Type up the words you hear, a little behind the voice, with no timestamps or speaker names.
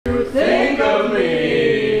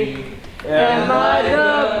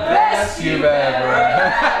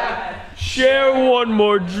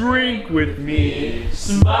with me.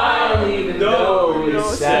 Smile even though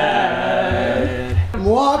it's sad. I'm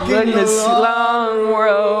walking this long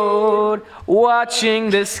road, watching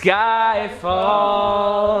the sky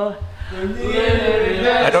fall.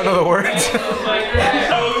 I don't know the words.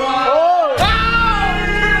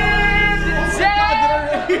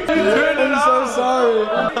 I'm so sorry.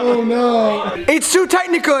 Oh no. It's too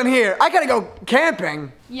technical in here. I gotta go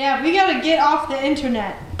camping. Yeah, we gotta get off the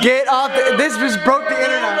internet. Get off the, this just broke the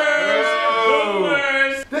internet.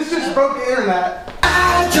 This just broke the internet.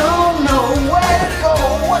 I don't know where to go.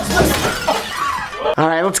 What's the... All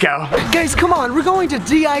right, let's go. Guys, come on. We're going to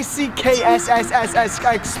DICKSSSS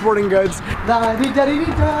Sporting Goods. We're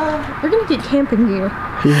gonna get camping gear.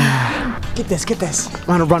 Yeah. Get this, get this. I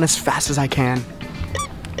want to run as fast as I can.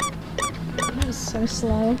 That was so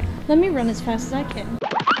slow. Let me run as fast as I can.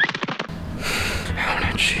 How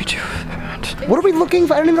did she do that? What are we looking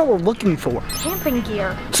for? I don't even know what we're looking for. Camping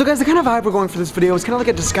gear. So guys, the kind of vibe we're going for this video is kind of like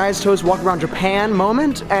a disguised toast walk around Japan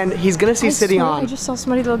moment, and he's gonna see City On. I just saw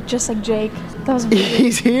somebody that looked just like Jake. That was weird.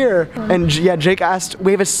 He's here. And yeah, Jake asked,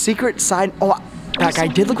 we have a secret side, that guy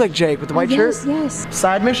did look like Jake with the white shirt. Yes.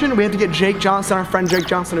 Side mission, we have to get Jake Johnson, our friend Jake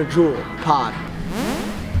Johnson, a jewel pod.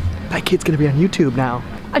 That kid's gonna be on YouTube now.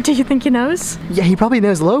 Do you think he knows? Yeah, he probably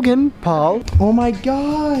knows Logan, Paul. Oh my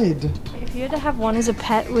God. If you had to have one as a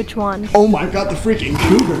pet, which one? Oh my God, the freaking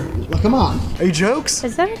cougar. Well, come on. Are you jokes?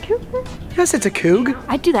 Is that a cougar? Yes, it's a coug.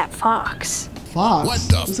 I'd do that fox. Fox? What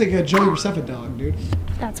the? Looks like a Joey Graceffa dog, dude.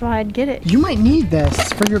 That's why I'd get it. You might need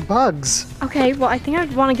this for your bugs. Okay, well, I think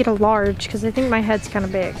I'd want to get a large because I think my head's kind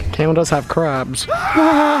of big. Camel does have crabs.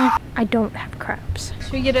 I don't have crabs.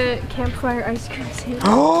 Should we get a campfire ice cream sandwich?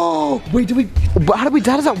 Oh, wait, how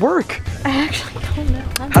does that work? I actually don't know.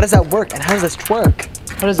 How does that work? And how does this twerk?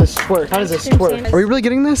 How does this twerk? How does this twerk? Are we really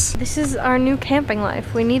getting this? This is our new camping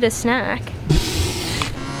life. We need a snack.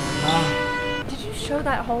 Did you show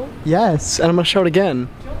that hole? Yes, and I'm gonna show it again.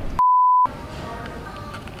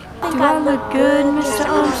 Do I look good, Mr.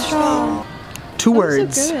 Armstrong? Two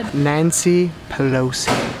words. So good. Nancy Pelosi.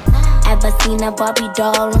 Ever seen a Barbie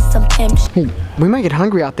doll with some pimp? Hey, we might get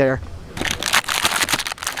hungry out there. If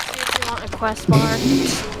you want a Quest bar.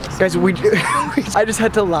 Guys, I just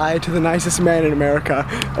had to lie to the nicest man in America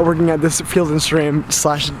working at this Field and Stream /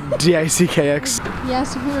 DICKX.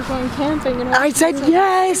 Yes, if we were going camping. And I said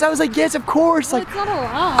yes. I was like, yes, of course. Well, like, it's not a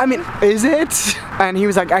lot. I mean, is it? And he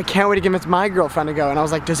was like, I can't wait to give it to my girlfriend to go. And I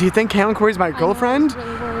was like, does he think Caitlin Corey's my girlfriend? I was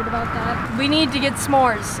really worried about that. We need to get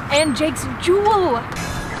s'mores and Jake's jewel.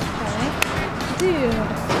 Okay. Dude.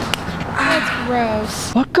 That's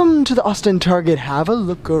gross. Welcome to the Austin Target. Have a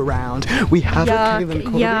look around. We have a Caitlin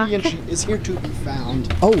Corey and she is here to be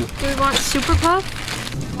found. Oh. Do we want super puff?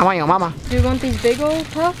 I want your mama. Do we want these big old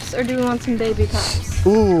puffs or do we want some baby puffs?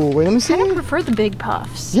 Ooh, wait, let me see. I don't prefer the big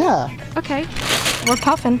puffs. Yeah. Okay. We're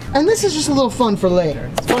puffing. And this is just a little fun for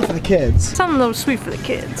later. It's fun for the kids. Something a little sweet for the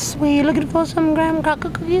kids. We looking for some graham cracker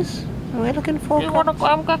cookies? We're looking for You want a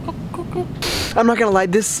graham cracker cookie? I'm not gonna lie,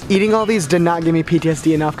 eating all these did not give me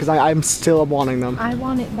PTSD enough because I'm still wanting them. I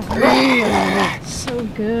want it back. So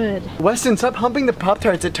good. Weston, stop humping the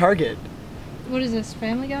Pop-Tarts at Target. What is this,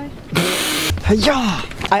 Family Guy? Yeah.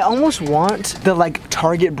 I almost want the like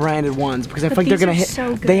Target branded ones because I feel like they're gonna hit.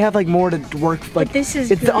 So good. They have like more to work. Like but this is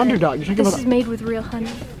it's good. the underdog. You're talking this about is made with real honey.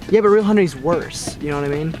 Yeah, but real honey's worse. You know what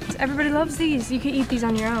I mean? Everybody loves these. You can eat these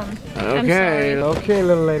on your own. Okay, okay,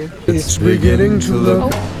 little lady. It's beginning to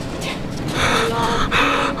look.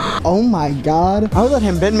 Oh my God! I would let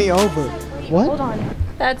him bend me over. What? Hold on.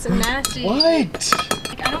 That's nasty. What?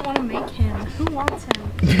 Like, I don't want to make him. Who wants him?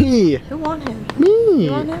 Me. Who want him? Me.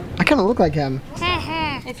 You want him? I kind of look like him.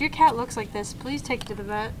 If your cat looks like this, please take it to the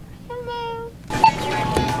vet. Hello.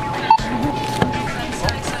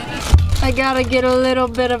 I gotta get a little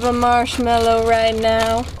bit of a marshmallow right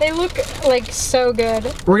now. They look like so good.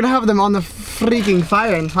 We're gonna have them on the freaking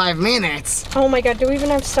fire in 5 minutes. Oh my God, do we even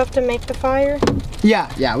have stuff to make the fire?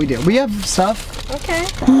 Yeah, we do. We have stuff. Okay.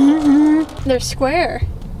 They're square,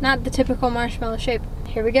 not the typical marshmallow shape.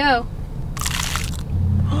 Here we go.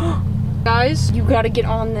 Guys, you gotta get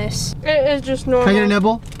on this. It is just normal. Can I get a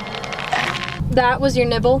nibble? That was your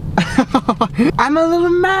nibble? I'm a little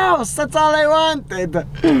mouse. That's all I wanted.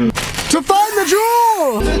 To find the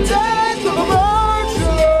jewel! The death of a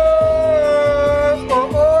virgin!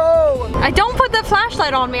 Oh, oh. I don't put the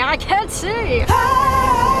flashlight on me. I can't see.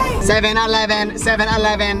 Hey, 7-Eleven,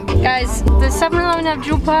 7-Eleven. Guys, the 7-Eleven have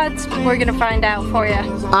jewel pods. We're gonna find out for you.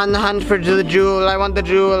 On the hunt for the jewel. I want the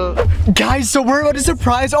jewel. Guys, so we're about to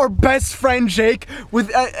surprise our best friend Jake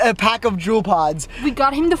with a pack of jewel pods. We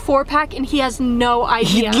got him the 4-pack and he has no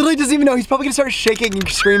He idea. literally doesn't even know. He's probably gonna start shaking and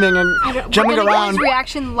screaming and jumping We're gonna around. get his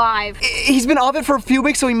reaction live. He's been off it for a few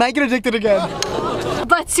weeks, so he might get addicted again.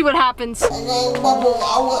 Let's see what happens.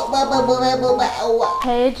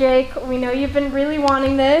 Hey Jake, we know you've been really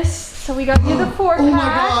wanting this, so we got you the 4-pack. Oh my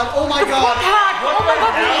god, oh my god. Oh my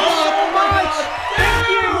god,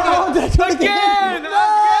 Thank you. Again.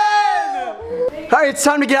 All right, it's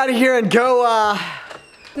time to get out of here and go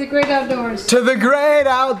the great outdoors. to the great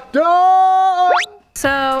outdoors.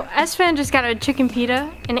 So, S-Fan just got a chicken pita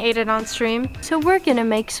and ate it on stream. So we're gonna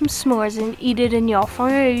make some s'mores and eat it in your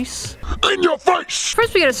face. In your face!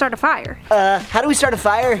 First we gotta start a fire. How do we start a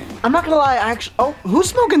fire? I'm not gonna lie, who's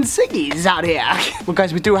smoking ciggies out here? Well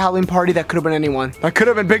guys, we threw a Halloween party that could have been anyone. That could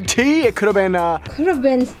have been Big T, it could have been Could have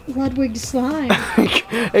been Ludwig Slime.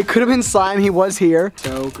 it could have been Slime, he was here.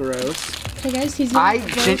 So gross. Hey guys, he's gonna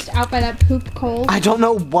roast out by that poop coal. I don't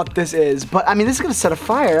know what this is, but I mean this is gonna set a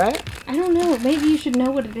fire, right? I don't know, maybe you should know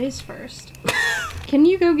what it is first. Can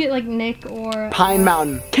you go get like Nick or Pine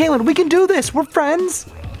Mountain. Kaylin, we can do this, we're friends.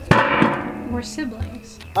 we're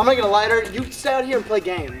siblings? I'm gonna get a lighter, you stay out here and play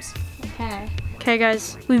games. Okay. Okay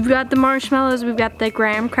guys, we've got the marshmallows, we've got the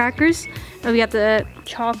graham crackers, and we got the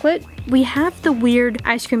chocolate. We have the weird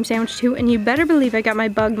ice cream sandwich too, and you better believe I got my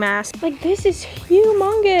bug mask. Like this is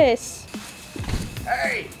humongous.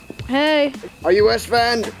 Hey! Hey. Are you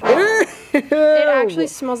S-Fan? It actually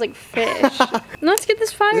smells like fish. Let's get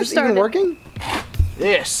this fire Is this started. even working?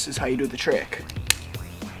 This is how you do the trick.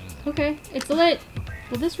 Okay, it's lit.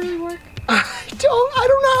 Will this really work? I don't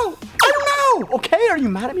know. Okay, are you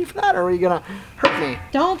mad at me for that, or are you gonna hurt me?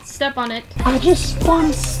 Don't step on it. I just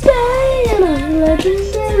wanna stay in a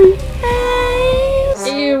legendary haze.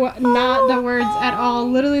 Ew, not the words at all.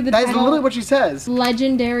 Literally the That's title. literally what she says.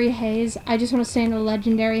 Legendary haze. I just want to stay in a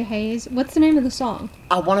legendary haze. What's the name of the song?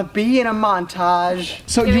 I wanna be in a montage.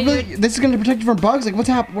 So Give you me really, this is gonna protect you from bugs? Like what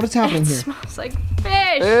is happening It here? smells like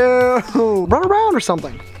fish. Ew, run around or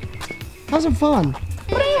something. Have some fun.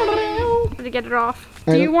 To get it off.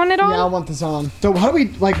 Do you want it on? Yeah, I want this on. So how do we,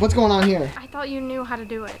 like, what's going on here? I thought you knew how to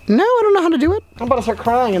do it. No, I don't know how to do it. I'm about to start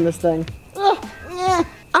crying in this thing.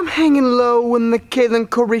 I'm hanging low in the Kaylin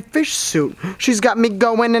Corey fish suit. She's got me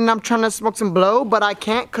going and I'm trying to smoke some blow, but I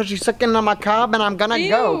can't cause she's sucking on my cob and I'm gonna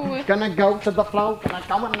go. Ew. Gonna go to the flow, gonna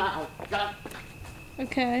go now.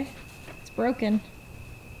 Okay. It's broken.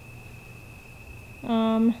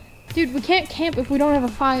 Dude, we can't camp if we don't have a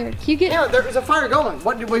fire. Can you get? Yeah, there is a fire going.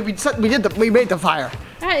 What did we made the fire.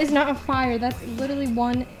 That is not a fire. That's literally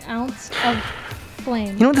 1 ounce of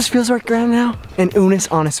flame. You know what this feels like right now? An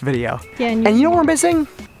honest video. Yeah, And you know what we're missing?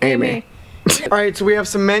 Amy. All right, so we have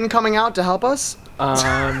some men coming out to help us.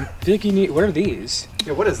 I think you need. What are these?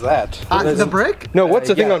 Yeah, what is that? The brick? No, what's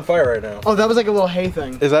the thing yeah. on fire right now? Oh, that was like a little hay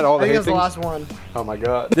thing. Is that all the I think hay that's the things? last one. Oh my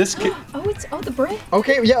god. This kid. Oh, the brick.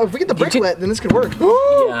 Okay, yeah, if we get the brick lit, then this could work.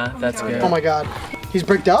 Yeah, that's good. Oh my god. He's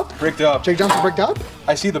bricked up? Bricked up. Jake Johnson bricked up?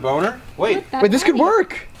 I see the boner. Wait, That's Wait, this could heavy.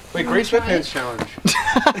 work. wait, Great Sweatpants Challenge.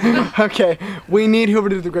 Okay, we need whoever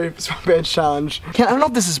to do the Great Sweatpants Challenge. I don't know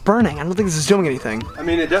if this is burning. I don't think this is doing anything. I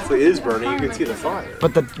mean, it definitely is burning. You can see the fire.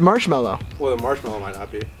 But the marshmallow. Well, the marshmallow might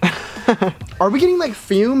not be. Are we getting like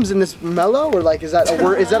fumes in this mellow, or like is that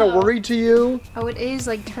a worry to you? Oh, it is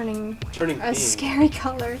like turning Turning a pink. scary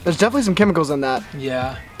color. There's definitely some chemicals in that.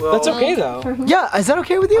 Yeah. Well, That's okay though. For who? Yeah, is that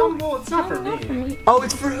okay with you? Well, it's not for me. Oh,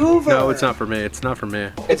 it's for Hoover. No, it's not for me. It's not for me.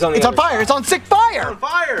 It's on the It's on other fire. It's on sick fire.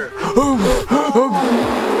 Fire!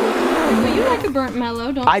 But you like a burnt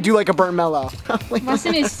mellow, don't I do like a burnt mellow. you?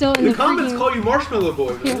 Weston is still in the Comments freaking... call you Marshmallow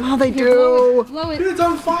Boy. Here, Oh, they here, do. Blow it. Dude, it's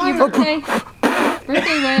on Your fire! birthday.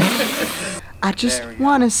 Birthday wish. I just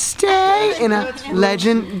want to stay in a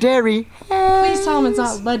legendary haze. Please tell him it's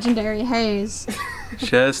not legendary haze.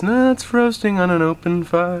 Chestnuts roasting on an open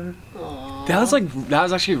fire. That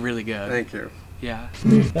was actually really good. Thank you. Yeah.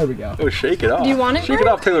 There we go. Oh, shake it off. Do you want it Shake burnt? it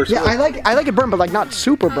off, Taylor Swift. Yeah, I like it burnt, but like not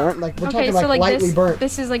super burnt. Like we're Okay, talking so like like lightly this, burnt.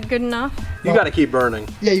 this is like good enough. You gotta keep burning.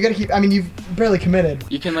 Yeah, you gotta keep. I mean, you've barely committed.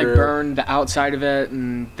 You can like True. burn the outside of it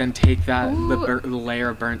and then take that Ooh. the layer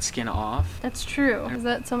of burnt skin off. That's true. Is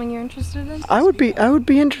that something you're interested in? I would be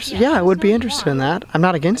interested. Yeah, I would be interested in that. I'm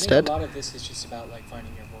not against it. lot of this is just about like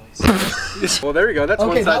finding your voice. Well, there you go. That's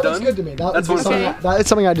Okay, one side that looks done. good to me. That's one something side. that is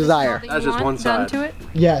something I desire. That That's you just want one done side. to it?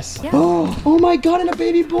 Yes. Yeah. Oh my god, and a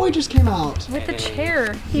baby boy just came out. With the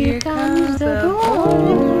chair. Here comes the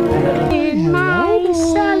boy in my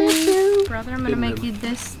solitude. Brother, I'm gonna make you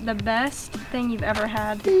this the best thing you've ever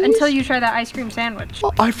had until you try that ice cream sandwich.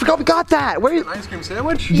 Oh, I forgot we got that. Where? An ice cream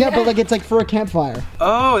sandwich? Yeah, but like it's like for a campfire.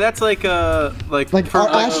 Oh, that's like for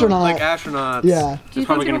astronaut. Like astronauts. Yeah. Do you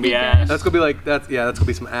probably think gonna it'll be good? ass. That's gonna be like that's gonna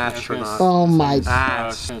be some astronauts. Oh my. It's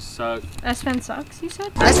Ass. gonna suck. S-Fan sucks, you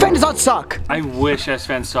said? S-Fan does not suck. I wish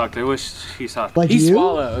S-Fan sucked. I wish he sucked. Like he you?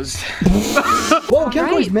 swallows. Whoa,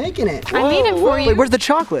 Campfire's making it. I made it for you. Wait, where's the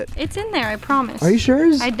chocolate? It's in there, I promise. Are you sure?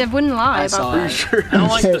 I wouldn't lie about that. Sure. I don't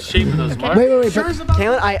like the shape of those marks. Wait. But,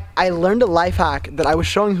 Kaylin, I learned a life hack that I was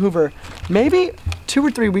showing Hoover maybe 2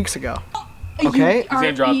 or 3 weeks ago. Okay? He's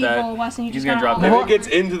gonna drop that. He's gonna drop that. If it gets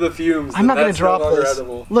into the fumes, I'm not gonna that's drop no longer this.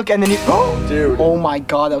 edible. Look, and then you. Oh, Dude. Oh my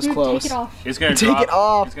God, that was close. Take it off. It's gonna Take drop. it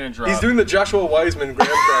off. It's gonna drop. He's doing the Joshua Wiseman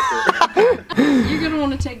graham cracker. You're gonna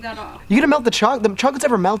want to take that off. You gonna melt the chocolate? The chocolate's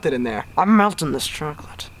ever melted in there. I'm melting this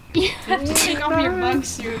chocolate. You have to take off your bug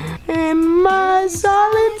suit. In my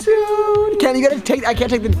solitude. Ken, you gotta take. I can't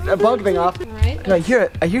take the bug thing off. Right? I hear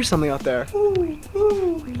it. I hear something out there.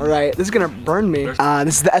 All right, this is gonna burn me.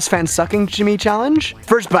 This is the S-Fan sucking Jimmy challenge.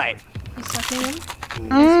 First bite. You sucking him?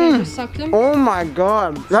 S-Fan just sucked him? Oh my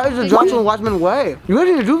God, that is the Joshua Wiseman way. You guys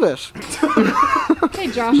need to do this. Okay,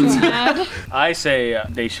 Joshua mad. I say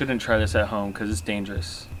they shouldn't try this at home because it's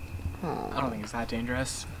dangerous. I don't think it's that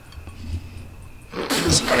dangerous.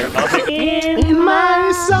 In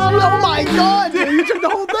my soul. Oh my God, dude, you took the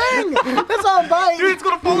whole thing. That's all a bite. Dude, it's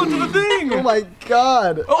gonna fall into the thing. Oh my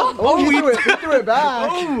God. Oh, he threw it back.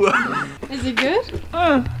 Oh. Is it good?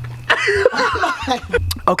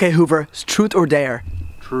 Okay, Hoover, it's truth or dare?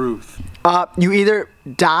 Truth. You either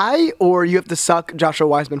die or you have to suck Joshua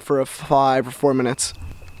Wiseman for 5 or 4 minutes.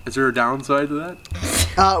 Is there a downside to that?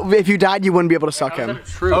 If you died, you wouldn't be able to suck him.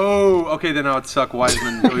 True. Oh, okay, then I would suck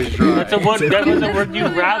Wiseman until he's dry. That wasn't a word you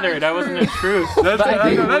rather. That wasn't the truth. That's, But I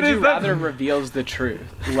think that would is- you rather reveals the truth.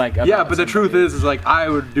 Like Yeah, about but the truth somebody. is like I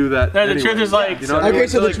would do that. No, the anyway. truth is like. You know, Okay,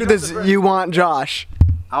 so the truth is you want Josh.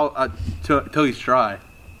 I'll till he's dry.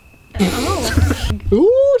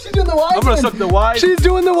 Ooh, she's doing the Wiseman. I'm gonna suck the Wiseman. She's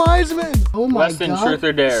doing the Wiseman. Oh my Less than God. truth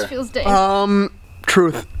or dare. Feels dangerous.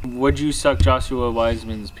 Truth. Would you suck Joshua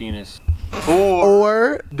Wiseman's penis?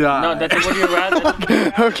 Or Die. No, that's a would you rather.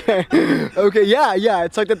 okay, yeah.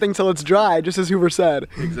 It's like the thing till it's dry, just as Hoover said.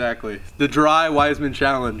 Exactly. The dry Wiseman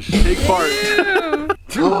challenge. Take part.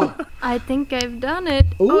 I think I've done it.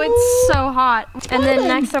 Oh, it's so hot. And then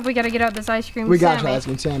next up, we gotta get out this ice cream. We got Sammy.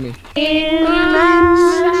 Jasmine, Sammy.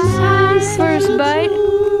 First bite.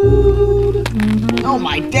 Oh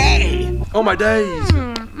my day. Oh my days.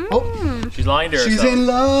 She's lying to herself. She's in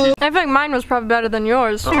love. I think mine was probably better than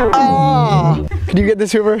yours. Oh. Can you get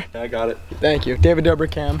this, Hoover? I got it. Thank you, David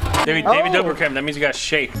Dobrikam. David Dobbercam, that means you got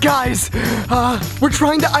shake. Guys, we're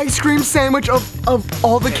trying the ice cream sandwich of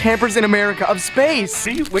all the campers in America, of space.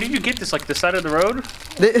 Where did you get this? Like the side of the road?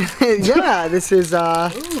 Yeah, this is Who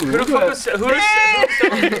the fuck was? Who is?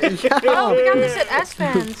 Oh, we got this at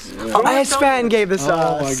S-Fans. S-Fan gave this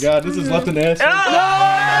us. Oh my God, this is left an ass.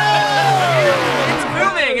 It's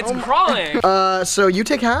moving. It's crawling. So you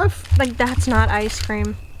take half? Like, that's not ice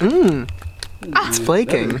cream. It's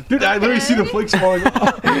flaking. Dude, I literally see the flakes falling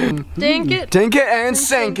off. Dink it. Dink it and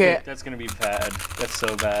sink it. That's gonna be bad. That's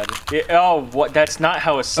so bad. Oh, what? That's not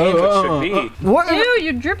how a sandwich should be. What? Ew,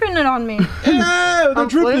 you're dripping it on me. I'm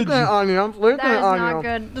flipping it on you. I'm flipping That it is on not you.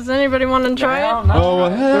 good. Does anybody want to try it? Oh,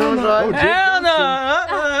 hell no. Hell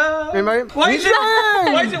no! Anybody? Why is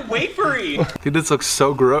it wafery? Dude, this looks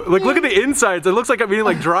so gross. Like, look at the insides. It looks like I'm eating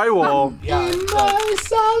like drywall.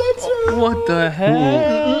 What the heck?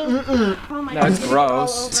 Oh my That's God,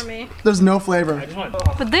 gross. all over me. There's no flavor.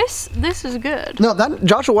 But this is good. No, that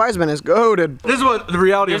Joshua Wiseman is goated. This is what the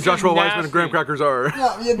reality of This is Joshua Wiseman nasty. and graham crackers are.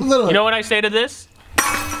 Literally. You know what I say to this?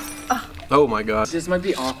 Oh my God. This might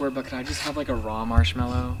be awkward, but can I just have like a raw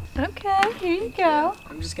marshmallow? Okay, here you go.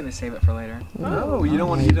 I'm just gonna save it for later. No, you don't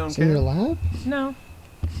want to eat on camera. lap? No.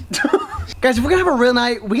 Guys, if we're gonna have a real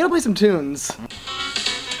night, we gotta play some tunes.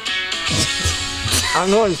 I'm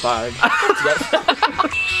going 5.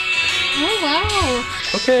 Oh, wow.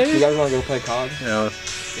 Okay. You guys wanna go play COD?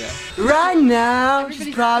 Yeah. Right now,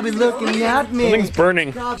 she's probably looking at me. Something's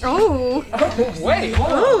burning. Oh. Wait,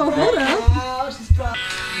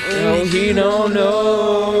 No, he don't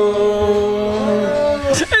know.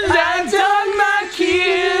 I took my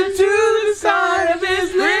kid to the side of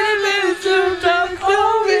his little souped-up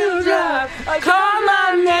four-wheel drive. I called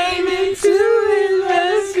my name into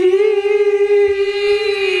his seats.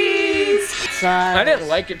 I didn't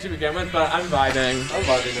like it to begin with, but I'm vibing. I'm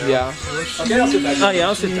vibing now. Yeah. Okay, I'll sit back. Oh yeah,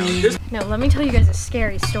 I'll sit down. No, let me tell you guys a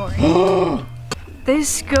scary story.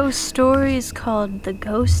 This ghost story is called The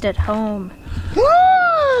Ghost at Home.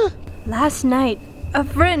 Last night, a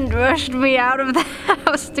friend rushed me out of the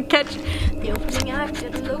house to catch the opening act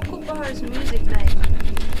at a local bar's music night.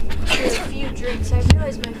 After a few drinks, I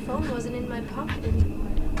realized my phone wasn't in my pocket anymore.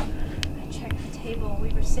 I checked the table we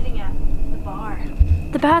were sitting at, the bar,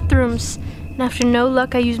 the bathrooms, and after no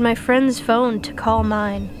luck, I used my friend's phone to call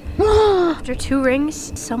mine. After 2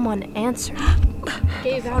 rings, someone answered.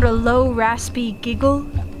 Gave out a low, raspy giggle.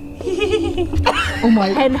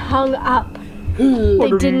 And hung up.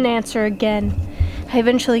 They didn't answer again. I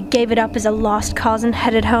eventually gave it up as a lost cause and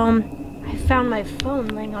headed home. I found my phone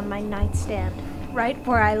laying on my nightstand, right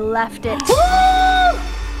where I left it.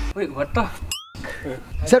 Wait, what the?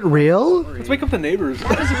 Is that real? Let's wake up the neighbors.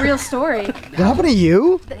 That was a real story. That happened to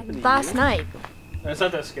you? Last night. It's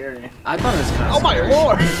not that scary. I thought it was kind of. Oh my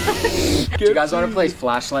lord! Do you guys want to play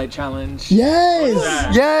flashlight challenge? Yes!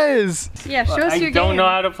 that? Yes! Yeah, show us I your don't game. know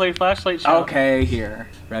how to play flashlight challenge. Okay, here.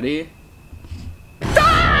 Ready?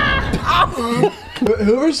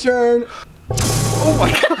 Whoever's turn.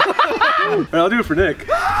 Alright, I'll do it for Nick.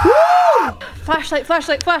 Flashlight,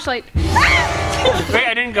 flashlight, flashlight. Wait,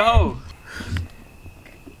 I didn't go.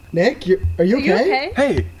 Nick, are you okay?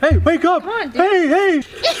 Hey, wake up! Come on, dude. Hey!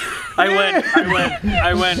 I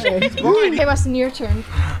win. Okay, Weston, your turn.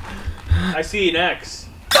 I see an X.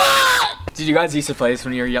 Did you guys used to play this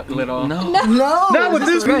when you were little? No. No! Not with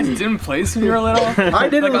this You guys one! didn't play this when you were little? I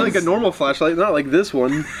did it with on like a normal flashlight, not like this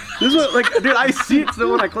one. This one, like, dude, I see it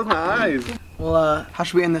still when I close my eyes. Well, how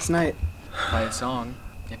should we end this night? Play a song.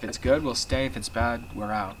 If it's good, we'll stay. If it's bad,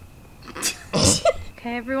 we're out.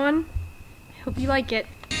 Okay, everyone. I hope you like it.